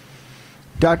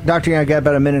 Dr. Yang, I got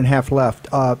about a minute and a half left.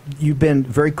 You've been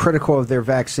very critical of their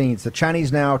vaccines. The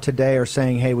Chinese now today are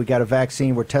saying, hey, we got a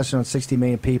vaccine. We're testing on 60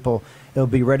 million people. It'll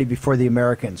be ready before the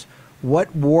Americans.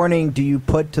 What warning do you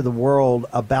put to the world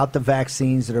about the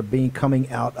vaccines that are coming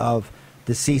out of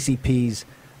the CCP's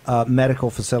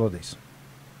medical facilities?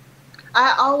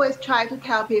 I always try to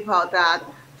tell people that,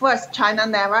 first, China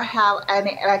never have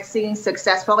any vaccine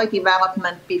successfully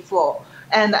development before.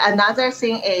 And another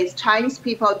thing is Chinese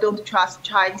people don't trust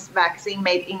Chinese vaccine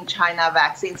made in China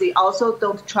vaccines. They also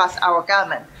don't trust our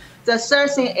government. The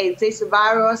third thing is this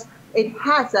virus, it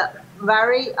has a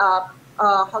very,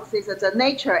 the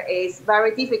nature is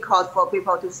very difficult for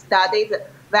people to study the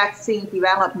vaccine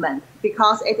development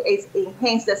because it is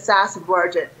enhanced the SARS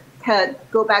version. Can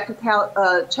go back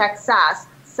to check SARS.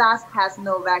 SARS has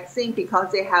no vaccine because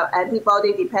they have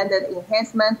antibody-dependent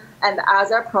enhancement and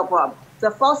other problems. The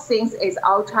fourth thing is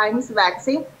our Chinese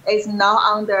vaccine is now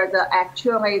under the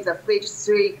phase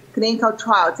 3 clinical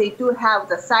trial. They do have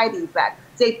the side effect.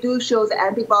 They do show the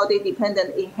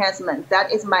antibody-dependent enhancement.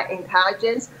 That is my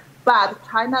intelligence. But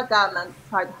China government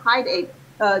tried to hide it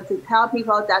to tell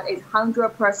people that it's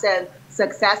 100%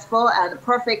 successful and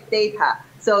perfect data.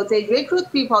 So they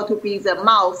recruit people to be the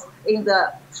mouse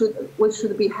which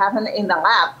should be happening in the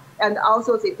lab. And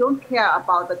also they don't care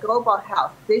about the global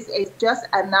health. This is just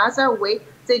another way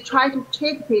they try to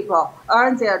cheat people,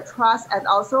 earn their trust, and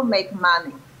also make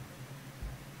money.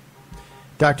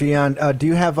 Dr. Yan, do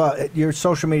you have your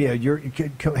social media?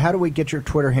 How do we get your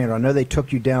Twitter handle? I know they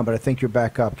took you down, but I think you're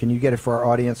back up. Can you get it for our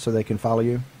audience so they can follow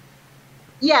you?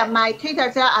 Yeah, my Twitter,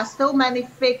 there are so many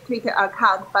fake Twitter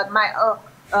accounts, but my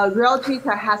real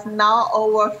Twitter has now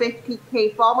over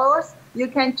 50K followers. You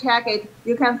can check it.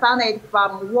 You can find it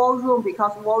from War Room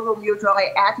because War Room usually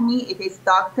at me. It is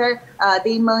Dr.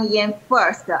 Meng Yan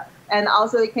first. And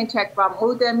also you can check from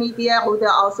Uda Media. Uda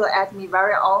also at me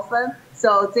very often.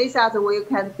 So these are the way you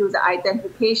can do the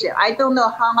identification. I don't know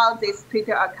how long this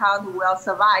Twitter account will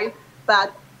survive,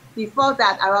 but before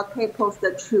that, I will post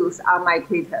the truth on my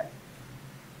Twitter.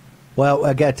 Well,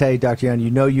 I got to tell you, Dr. Yan, you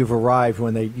know you've arrived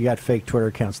when you got fake Twitter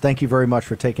accounts. Thank you very much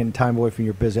for taking time away from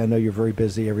your busy. I know you're very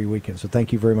busy every weekend, so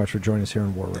thank you very much for joining us here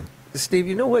in War Room. Steve,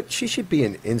 you know what? She should be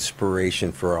an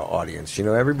inspiration for our audience. You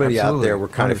know, everybody Absolutely. out there, we're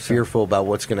kind of 100%. fearful about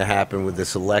what's going to happen with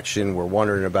this election. We're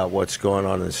wondering about what's going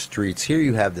on in the streets. Here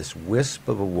you have this wisp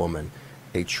of a woman,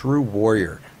 a true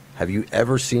warrior. Have you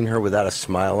ever seen her without a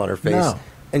smile on her face? No.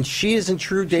 And she is in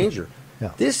true danger.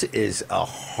 Yeah. This is a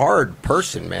hard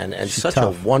person, man, and She's such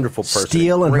tough. a wonderful person.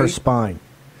 Steel in her spine.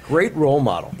 Great role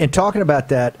model. And talking about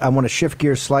that, I want to shift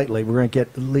gears slightly. We're going to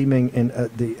get Li Ming and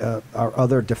our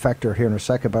other defector here in a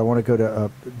second, but I want to go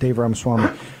to Dave Ramaswamy.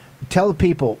 Tell the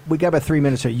people, we got about 3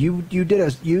 minutes here.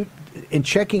 You in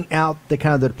checking out the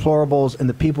kind of the deplorables and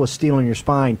the people with steel in your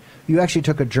spine, you actually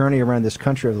took a journey around this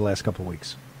country over the last couple of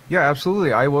weeks. Yeah,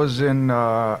 absolutely. I was in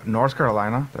North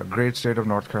Carolina, the great state of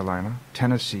North Carolina,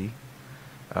 Tennessee,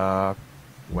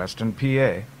 Western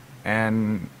PA,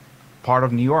 and part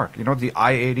of New York, you know, the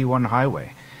I-81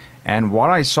 highway. And what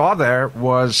I saw there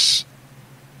was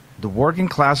the working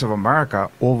class of America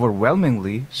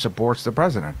overwhelmingly supports the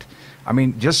president. I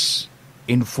mean, just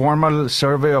informal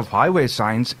survey of highway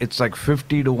signs, it's like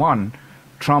 50-1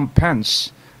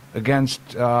 Trump-Pence against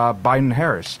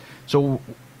Biden-Harris. So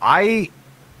I,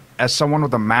 as someone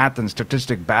with a math and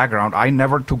statistic background, I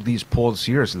never took these polls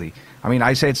seriously. I mean,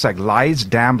 I say it's like lies,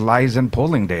 damned lies, and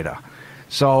polling data.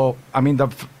 So, I mean, the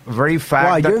very fact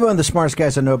Why? that... You're one of the smartest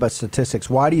guys I know about statistics.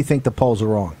 Why do you think the polls are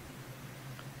wrong?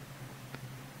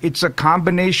 It's a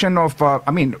combination of,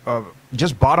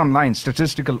 just bottom line,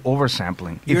 statistical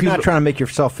oversampling. You're not trying to make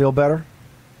yourself feel better?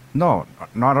 No,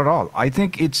 not at all. I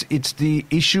think it's the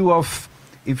issue of,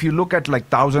 if you look at like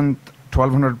 1,000,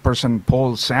 1,200 person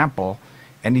poll sample,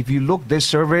 and if you look, they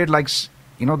surveyed like,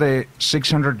 you know, the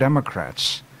 600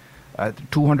 Democrats,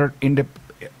 200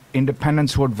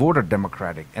 independents who had voted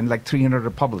Democratic, and like 300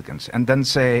 Republicans, and then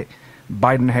say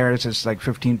Biden-Harris is like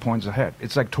 15 points ahead.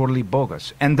 It's like totally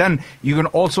bogus. And then you can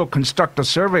also construct a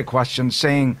survey question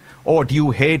saying, oh, do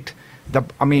you hate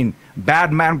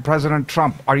bad man President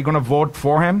Trump? Are you going to vote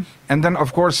for him? And then,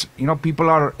 of course, you know,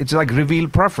 it's like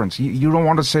revealed preference. You don't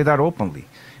want to say that openly.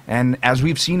 And as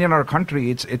we've seen in our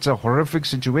country, it's a horrific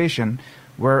situation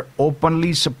where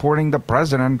openly supporting the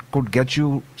president could get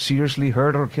you seriously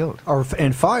hurt or killed.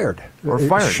 And fired. Or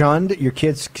fired. Shunned, your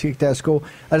kids kicked out of school.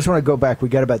 I just want to go back. We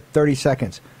got about 30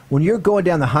 seconds. When you're going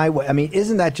down the highway, I mean,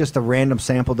 isn't that just a random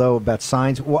sample, though, about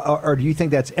signs? Or do you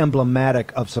think that's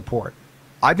emblematic of support?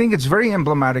 I think it's very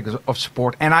emblematic of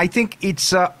support, and I think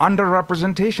it's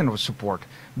underrepresentation of support,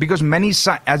 because many,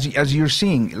 as you're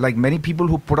seeing, like many people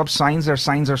who put up signs, their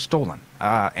signs are stolen,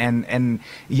 and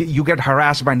you get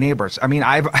harassed by neighbors. I mean,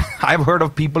 I've heard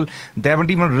of people, they haven't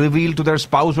even revealed to their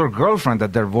spouse or girlfriend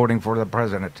that they're voting for the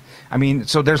president. I mean,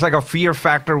 so there's like a fear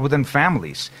factor within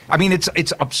families. I mean, it's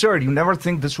absurd. You never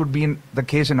think this would be the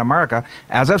case in America.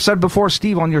 As I've said before,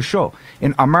 Steve, on your show,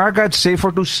 in America, it's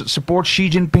safer to support Xi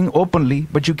Jinping openly,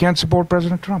 but you can't support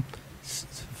President Trump.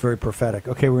 It's very prophetic.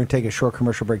 Okay, we're going to take a short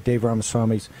commercial break. Dave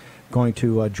Ramaswamy is going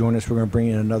to join us. We're going to bring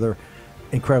in another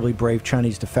incredibly brave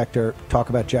Chinese defector, talk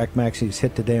about Jack Maxey's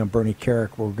hit today on Bernie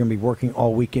Kerik. We're going to be working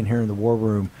all weekend here in the War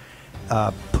Room,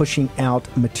 pushing out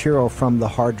material from the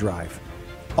hard drive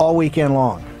all weekend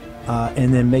long,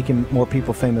 and then making more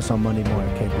people famous on Monday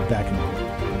morning. Okay, we'll be back in a moment.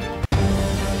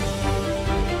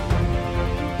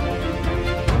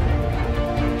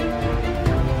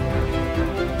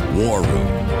 War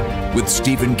Room with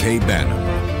Stephen K.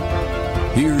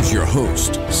 Bannon. Here's your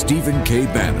host, Stephen K.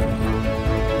 Bannon.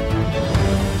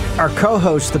 Our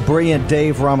co-host, the brilliant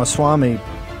Dave Ramaswamy,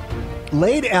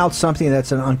 laid out something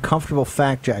that's an uncomfortable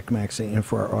fact, Jack Maxey, and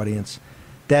for our audience,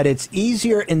 that it's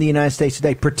easier in the United States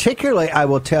today, particularly, I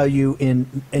will tell you,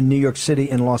 in New York City,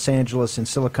 in Los Angeles, in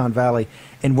Silicon Valley,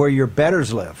 and where your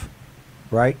betters live,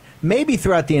 right? Maybe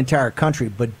throughout the entire country,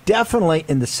 but definitely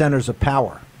in the centers of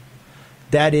power,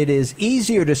 that it is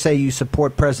easier to say you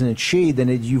support President Xi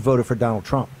than you voted for Donald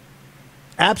Trump.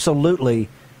 Absolutely.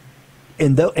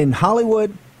 In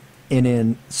Hollywood, and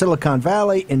in Silicon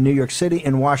Valley, in New York City,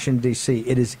 in Washington, D.C.,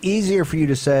 it is easier for you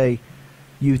to say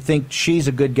you think she's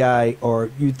a good guy or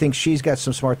you think she's got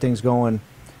some smart things going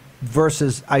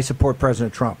versus I support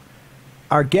President Trump.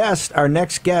 Our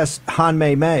next guest,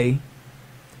 Mei Mei,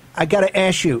 I got to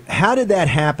ask you, how did that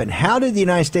happen? How did the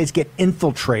United States get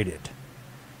infiltrated?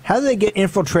 How did they get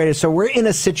infiltrated? So we're in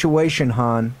a situation,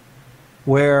 Han,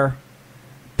 where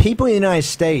people in the United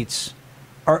States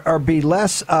are be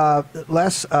less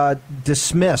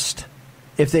dismissed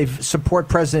if they support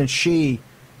President Xi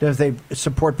than if they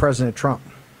support President Trump.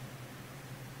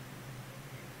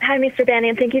 Hi, Mr.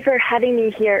 Bannon. Thank you for having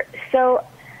me here. So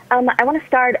I want to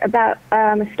start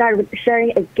with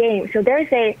sharing a game. So there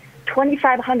is a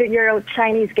 2,500-year-old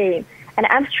Chinese game, an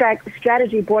abstract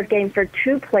strategy board game for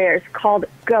two players called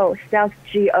Go, spelled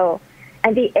G-O.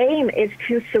 And the aim is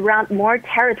to surround more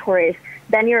territories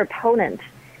than your opponent.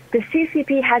 The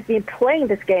CCP has been playing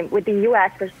this game with the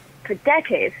U.S. for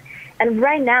decades. And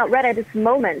right now, right at this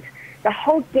moment, the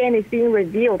whole game is being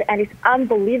revealed, and it's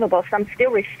unbelievable. Some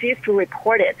still refuse to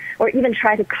report it or even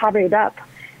try to cover it up.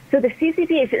 So the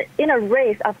CCP is in a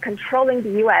race of controlling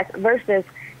the U.S. versus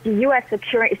the U.S.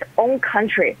 securing its own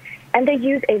country. And they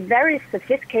use a very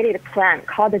sophisticated plan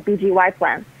called the BGY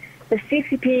plan. The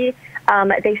CCP,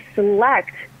 they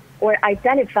select or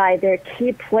identify their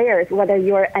key players, whether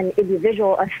you're an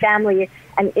individual, a family,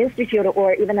 an institute,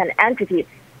 or even an entity.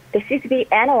 The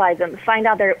CCP analyze them, find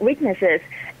out their weaknesses,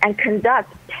 and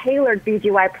conduct tailored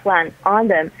BGY plan on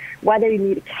them, whether you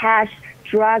need cash,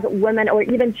 drugs, women, or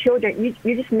even children.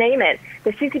 You just name it.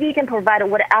 The CCP can provide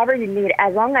whatever you need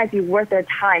as long as you're worth their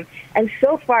time. And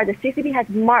so far, the CCP has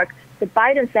marked the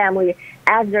Biden family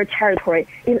as their territory.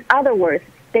 In other words,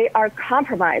 they are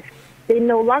compromised. They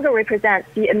no longer represent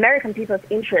the American people's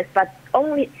interest, but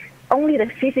only the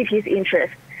CCP's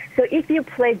interest. So if you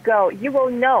play Go, you will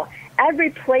know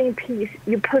every playing piece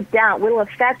you put down will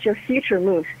affect your future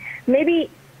moves, maybe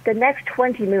the next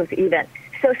 20 moves even.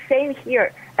 So same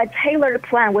here, a tailored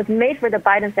plan was made for the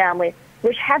Biden family,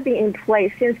 which have been in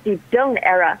place since the Dawn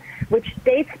era, which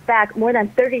dates back more than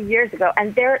 30 years ago.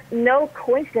 And there are no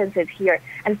coincidences here,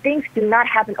 and things do not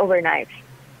happen overnight.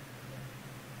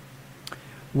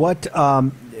 What,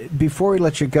 before we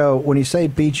let you go, when you say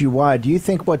BGY, do you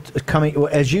think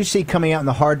as you see coming out in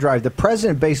the hard drive, the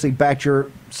president basically backed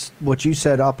what you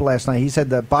said up last night. He said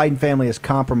the Biden family is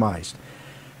compromised.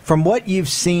 From what you've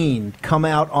seen come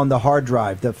out on the hard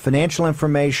drive, the financial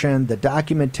information, the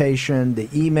documentation, the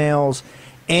emails,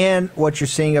 and what you're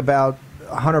seeing about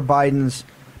Hunter Biden's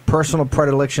personal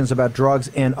predilections about drugs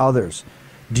and others,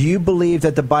 do you believe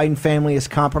that the Biden family is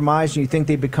compromised? Do you think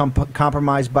they become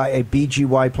compromised by a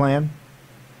BGY plan?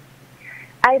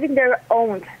 I think they're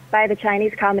owned by the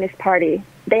Chinese Communist Party.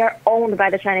 They are owned by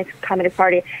the Chinese Communist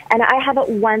Party. And I have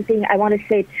one thing I want to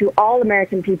say to all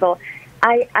American people.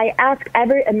 I ask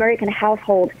every American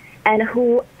household, and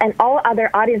all other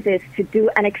audiences to do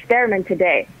an experiment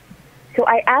today. So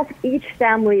I asked each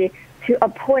family to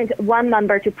appoint one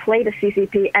member to play the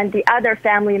CCP, and the other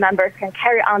family members can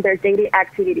carry on their daily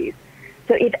activities.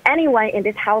 So if anyone in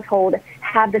this household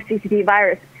have the CCP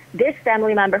virus, this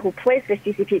family member who plays the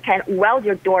CCP can weld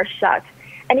your door shut.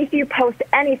 And if you post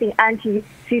anything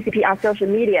anti-CCP on social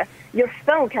media, your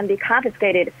phone can be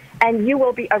confiscated and you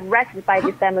will be arrested by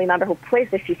this family member who plays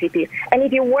the CCP. And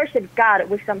if you worship God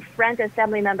with some friends and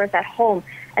family members at home,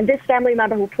 and this family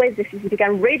member who plays the CCP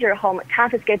can raid your home,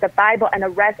 confiscate the Bible, and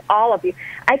arrest all of you,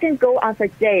 I can go on for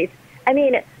days. I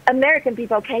mean, American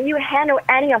people, can you handle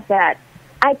any of that?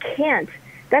 I can't.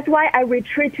 That's why I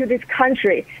retreat to this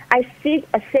country. I seek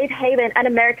a safe haven and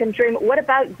American dream. What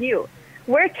about you?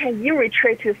 Where can you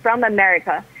retreat to from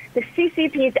America? The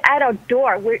CCP is at our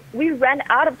door. We ran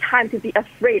out of time to be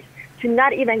afraid, to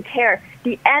not even care.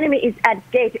 The enemy is at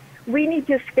gate. We need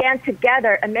to stand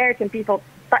together, American people.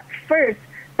 But first,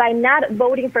 by not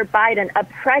voting for Biden,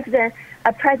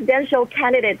 a presidential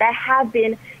candidate that has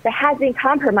been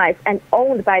compromised and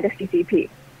owned by the CCP.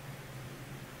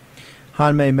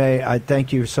 Mei Mei, I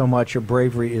thank you so much. Your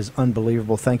bravery is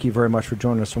unbelievable. Thank you very much for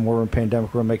joining us on War Room Pandemic.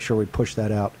 We're going to make sure we push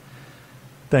that out.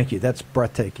 Thank you. That's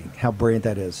breathtaking, how brilliant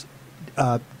that is.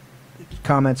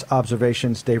 Comments,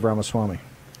 observations, Dave Ramaswamy.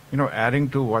 You know, adding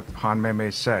to what Mei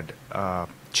Mei said,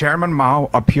 Chairman Mao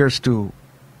appears to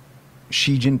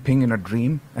Xi Jinping in a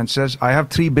dream and says, I have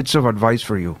 3 bits of advice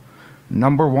for you.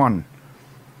 Number 1,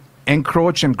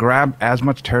 encroach and grab as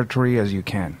much territory as you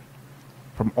can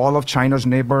from all of China's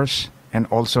neighbors and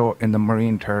also in the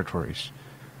marine territories.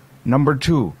 Number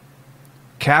 2,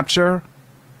 capture,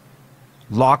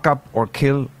 lock up, or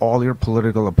kill all your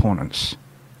political opponents.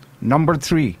 Number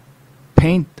 3,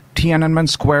 paint Tiananmen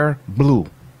Square blue.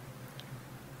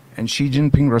 And Xi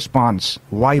Jinping responds,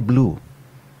 why blue?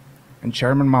 And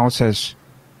Chairman Mao says,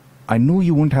 I knew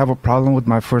you wouldn't have a problem with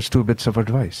my first 2 bits of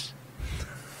advice.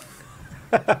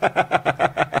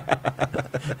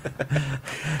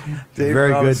 Dave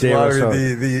Very good,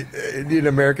 Dave. The Indian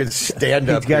American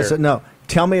stand-up guys, here. no,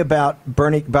 tell me about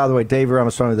Bernie. By the way, Dave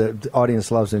Ramaswamy, the audience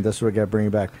loves him. That's what I got to bring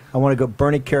you back. I want to go.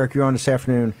 Bernie Carrick, you're on this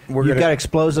afternoon. You've got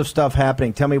explosive stuff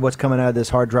happening. Tell me what's coming out of this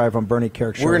hard drive on Bernie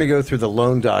Carrick. We're going to go through the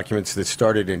loan documents that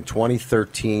started in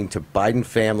 2013 to Biden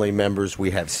family members.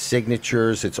 We have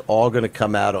signatures. It's all going to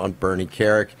come out on Bernie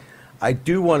Carrick. I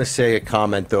do want to say a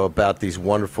comment, though, about these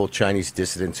wonderful Chinese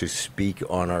dissidents who speak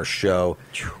on our show.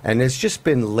 And it's just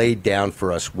been laid down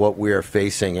for us what we are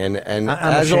facing. And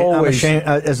as always, I'm ashamed,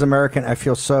 as an American, I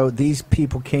feel so. These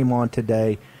people came on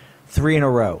today, 3 in a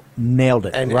row, nailed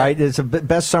it. Right? It's the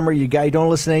best summer you got. You don't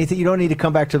listen to anything. You don't need to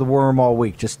come back to the War Room all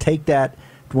week. Just take that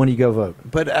when you go vote.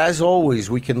 But as always,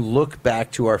 we can look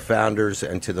back to our founders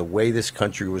and to the way this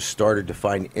country was started to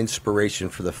find inspiration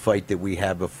for the fight that we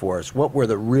have before us. What were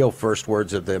the real first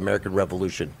words of the American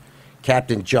Revolution?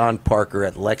 Captain John Parker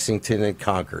at Lexington and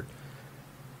Concord.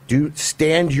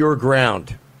 Stand your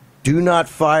ground. Do not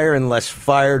fire unless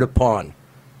fired upon.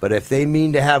 But if they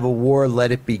mean to have a war,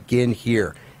 let it begin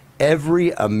here.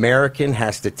 Every American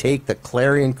has to take the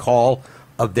clarion call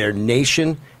of their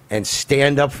nation and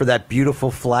stand up for that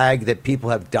beautiful flag that people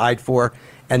have died for.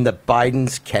 And the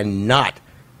Bidens cannot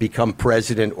become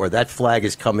president, or that flag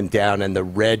is coming down and the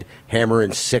red hammer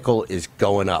and sickle is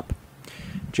going up.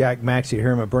 Jack Maxey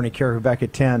here. I'm Bernie Carrick. We're back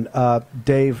at 10.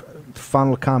 Dave,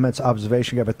 final comments,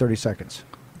 observation. You got about 30 seconds.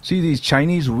 See, these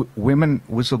Chinese women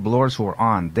whistleblowers who are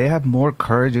on, they have more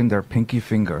courage in their pinky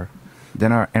finger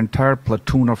than our entire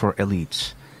platoon of our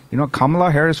elites. You know,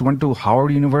 Kamala Harris went to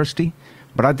Howard University,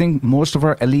 but I think most of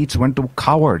our elites went to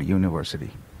Coward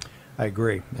University. I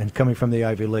agree. And coming from the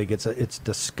Ivy League, it's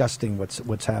disgusting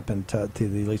what's happened to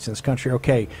the elites in this country.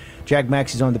 Okay, Jack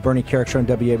Maxey's on the Bernie Carrick Show on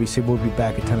WABC. We'll be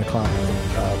back at 10 o'clock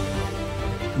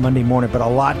Monday morning, but a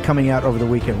lot coming out over the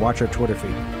weekend. Watch our Twitter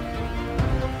feed.